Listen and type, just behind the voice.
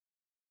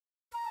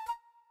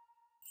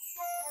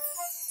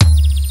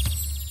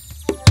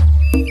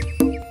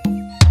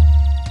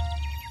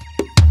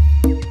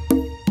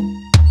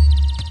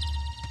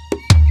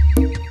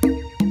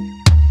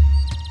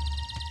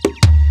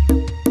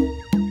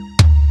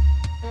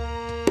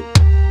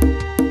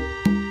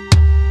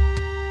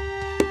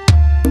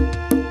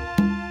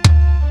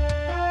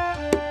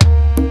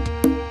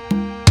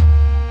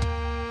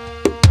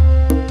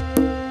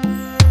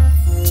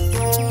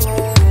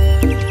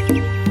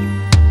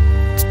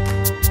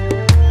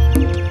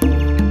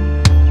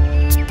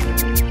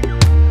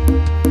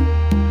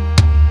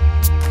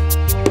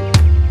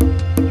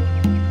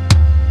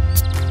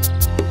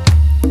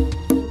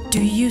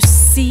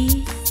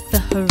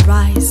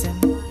Horizon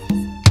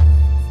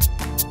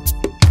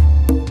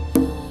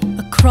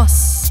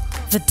across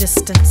the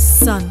distant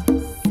sun.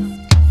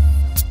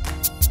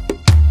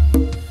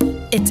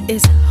 It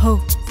is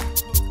hope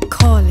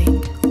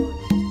calling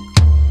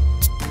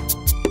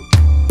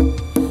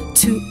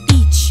to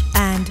each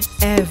and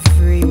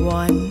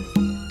everyone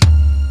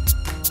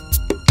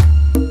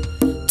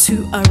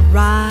to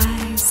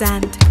arise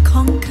and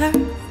conquer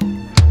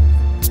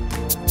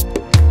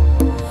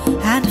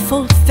and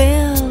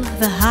fulfill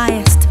the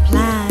highest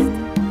plan,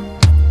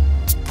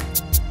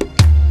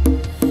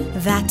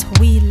 that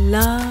we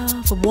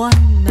love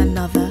one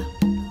another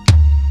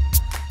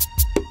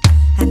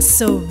and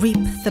so reap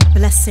the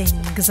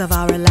blessings of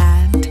our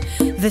land.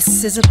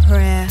 This is a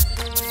prayer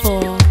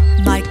for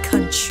my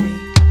country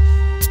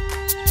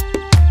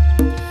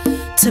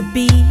to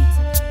be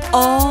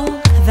all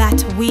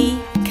that we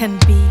can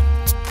be,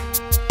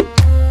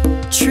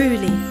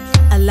 truly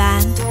a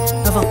land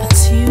of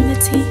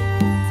opportunity,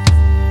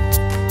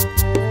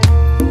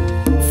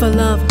 full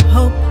of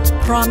hope,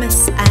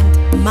 promise,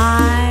 and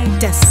my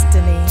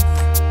destiny.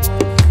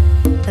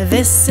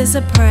 This is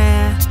a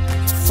prayer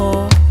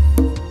for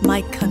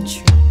my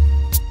country.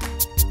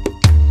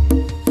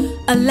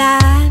 A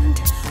land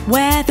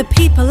where the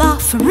people are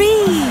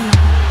free,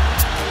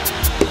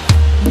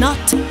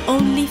 not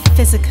only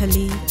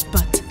physically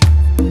but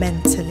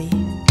mentally,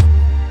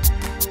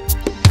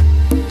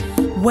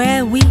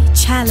 where we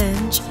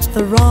challenge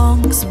the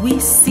wrongs we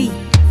see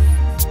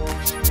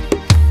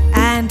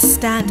and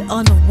stand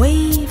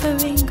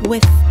unwavering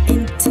with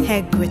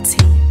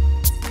integrity,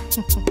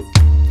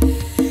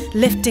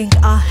 lifting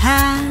our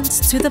hands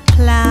to the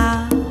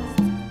plow.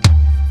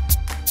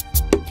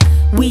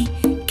 We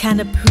can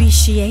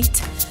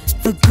appreciate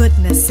the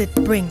goodness it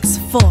brings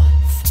forth.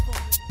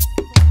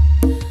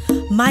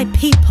 My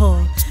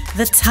people,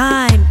 the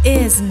time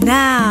is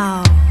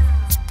now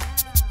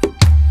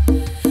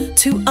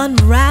to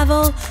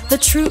unravel the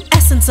true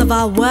essence of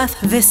our worth.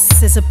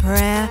 This is a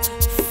prayer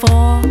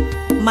for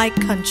my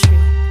country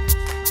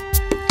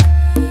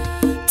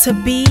to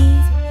be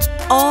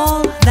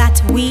all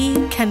that we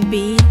can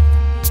be,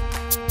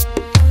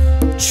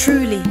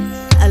 truly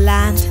a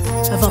land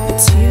of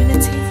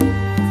opportunity,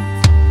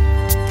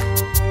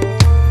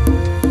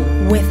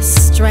 with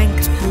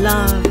strength,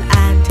 love,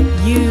 and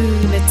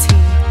unity.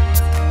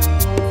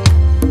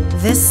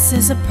 This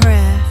is a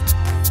prayer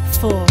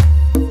for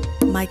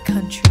my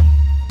country.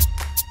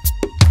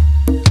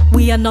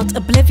 We are not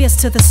oblivious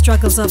to the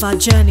struggles of our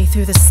journey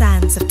through the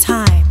sands of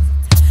time,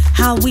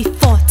 how we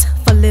fought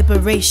for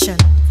liberation,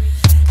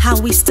 how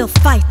we still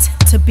fight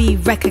to be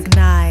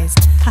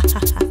recognized.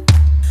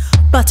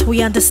 But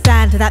we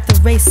understand that the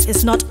race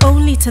is not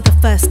only to the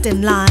first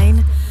in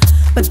line,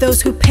 but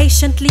those who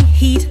patiently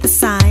heed the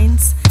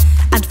signs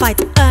and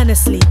fight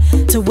earnestly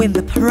to win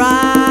the prize.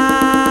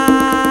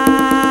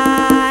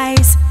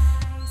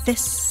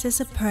 This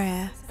is a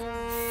prayer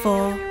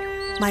for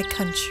my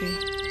country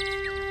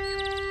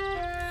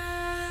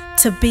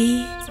to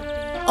be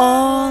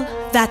all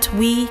that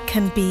we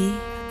can be,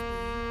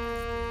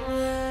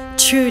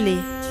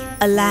 truly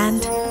a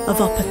land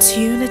of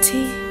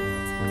opportunity,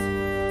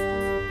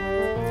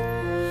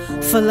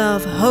 full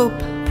of hope,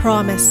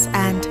 promise,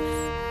 and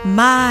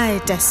my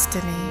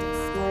destiny.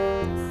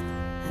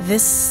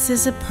 This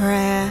is a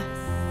prayer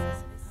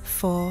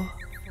for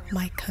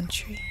my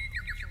country.